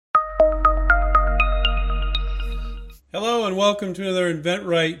Hello and welcome to another Invent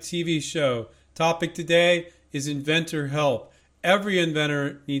Right TV show. Topic today is Inventor Help. Every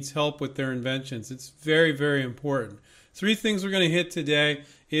inventor needs help with their inventions. It's very, very important. Three things we're going to hit today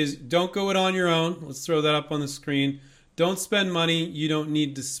is don't go it on your own. Let's throw that up on the screen. Don't spend money you don't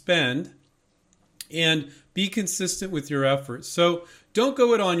need to spend. And be consistent with your efforts. So don't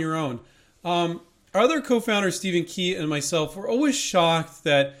go it on your own. Our other co-founder, Stephen Key, and myself were always shocked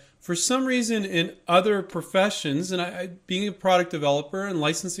that for some reason in other professions, and being a product developer and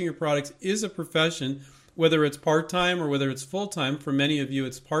licensing your products is a profession, whether it's part-time or whether it's full-time. For many of you,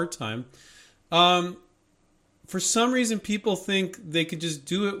 it's part-time. For some reason, people think they could just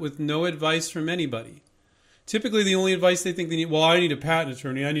do it with no advice from anybody. Typically, the only advice they think they need, well, I need a patent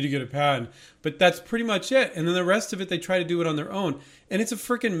attorney, I need to get a patent. But that's pretty much it. And then the rest of it, they try to do it on their own. And it's a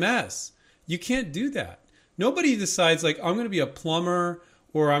freaking mess. You can't do that. Nobody decides, like, I'm going to be a plumber,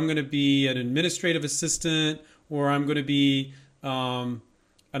 or I'm going to be an administrative assistant, or I'm going to be an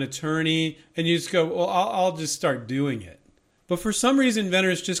attorney, and you just go, well, I'll just start doing it. But for some reason,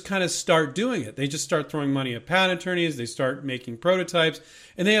 inventors just kind of start doing it. They just start throwing money at patent attorneys, they start making prototypes,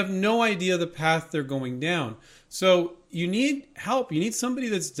 and they have no idea the path they're going down. So you need help. You need somebody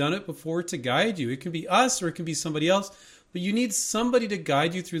that's done it before to guide you. It can be us or it can be somebody else, but you need somebody to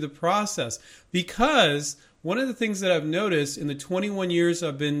guide you through the process. Because one of the things that I've noticed in the 21 years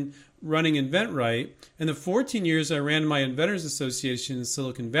I've been running InventRight and the 14 years I ran my Inventors Association in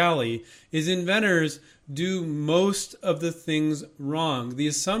Silicon Valley is inventors do most of the things wrong. The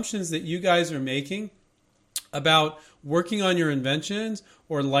assumptions that you guys are making about working on your inventions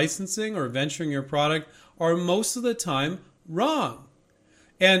or licensing or venturing your product are most of the time wrong.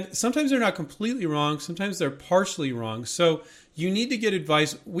 And sometimes they're not completely wrong. Sometimes they're partially wrong. So you need to get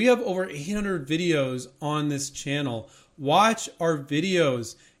advice. We have over 800 videos on this channel. Watch our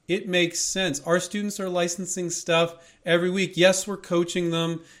videos. It makes sense. Our students are licensing stuff every week. Yes, we're coaching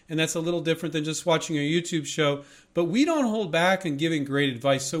them, and that's a little different than just watching a YouTube show. But we don't hold back in giving great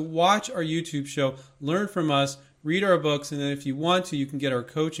advice. So watch our YouTube show, learn from us, read our books, and then if you want to, you can get our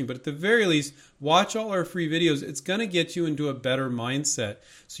coaching. But at the very least, watch all our free videos. It's going to get you into a better mindset.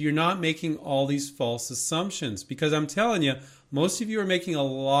 So you're not making all these false assumptions. Because I'm telling you, most of you are making a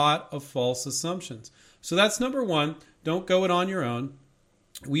lot of false assumptions. So that's number one. Don't go it on your own.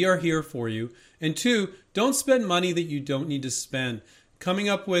 We are here for you. And two, don't spend money that you don't need to spend. Coming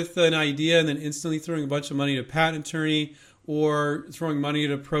up with an idea and then instantly throwing a bunch of money at a patent attorney or throwing money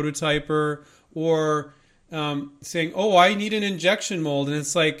at a prototyper or saying, oh, I need an injection mold. And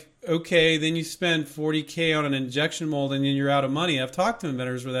it's like, okay, then you spend $40K on an injection mold and then you're out of money. I've talked to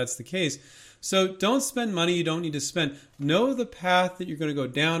inventors where that's the case. So don't spend money you don't need to spend. Know the path that you're going to go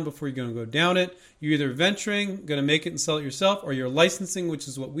down before you're going to go down it. You're either venturing, going to make it and sell it yourself, or you're licensing, which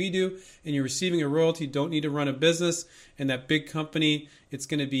is what we do, and you're receiving a royalty. Don't need to run a business. And that big company, it's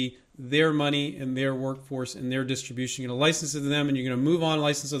going to be their money and their workforce and their distribution. You're going to license it to them, and you're going to move on,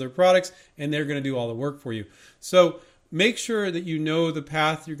 license other products, and they're going to do all the work for you. So make sure that you know the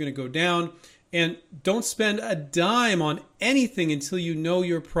path you're going to go down. And don't spend a dime on anything until you know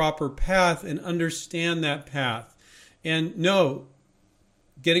your proper path and understand that path. And no,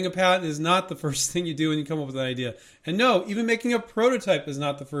 getting a patent is not the first thing you do when you come up with an idea. And no, even making a prototype is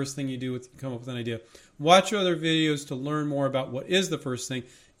not the first thing you do when you come up with an idea. Watch other videos to learn more about what is the first thing.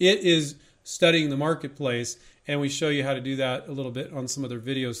 It is studying the marketplace, and we show you how to do that a little bit on some other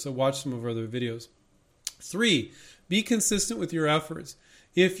videos. So watch some of our other videos. 3, be consistent with your efforts.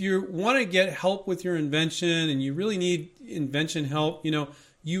 If you want to get help with your invention and you really need invention help,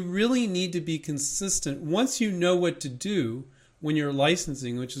 you really need to be consistent. Once you know what to do when you're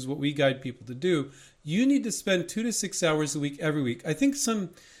licensing, which is what we guide people to do, you need to spend 2 to 6 hours a week every week. I think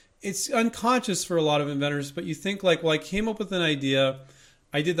it's unconscious for a lot of inventors, but you think like, well, I came up with an idea,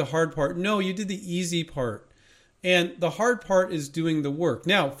 I did the hard part. No, you did the easy part. And the hard part is doing the work.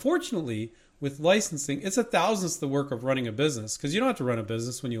 Now, fortunately, with licensing, it's 1,000th the work of running a business, because you don't have to run a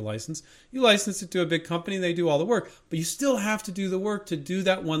business when you license. You license it to a big company, they do all the work, but you still have to do the work to do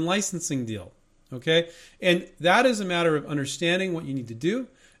that one licensing deal, okay? And that is a matter of understanding what you need to do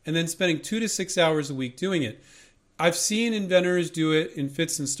and then spending 2 to 6 hours a week doing it. I've seen inventors do it in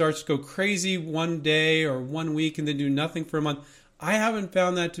fits and starts, go crazy one day or 1 week and then do nothing for a month. I haven't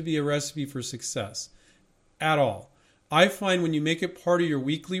found that to be a recipe for success at all. I find when you make it part of your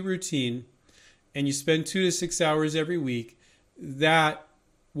weekly routine, and you spend 2 to 6 hours every week, that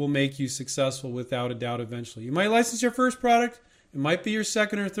will make you successful without a doubt eventually. You might license your first product, it might be your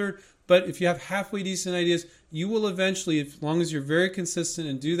second or third, but if you have halfway decent ideas, you will eventually, as long as you're very consistent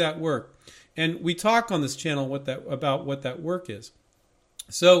and do that work. And we talk on this channel about what that work is.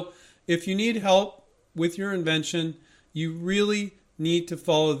 So if you need help with your invention, You really need to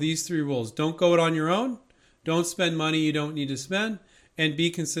follow these 3 rules. Don't go it on your own. Don't spend money you don't need to spend. And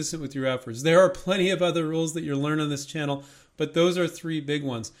be consistent with your efforts. There are plenty of other rules that you'll learn on this channel, but those are 3 big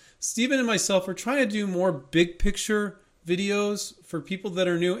ones. Stephen and myself are trying to do more big picture videos for people that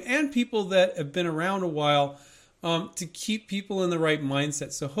are new and people that have been around a while, to keep people in the right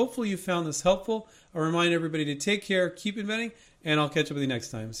mindset. So hopefully you found this helpful. I'll remind everybody to take care, keep inventing, and I'll catch up with you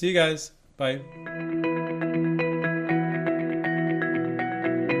next time. See you guys. Bye.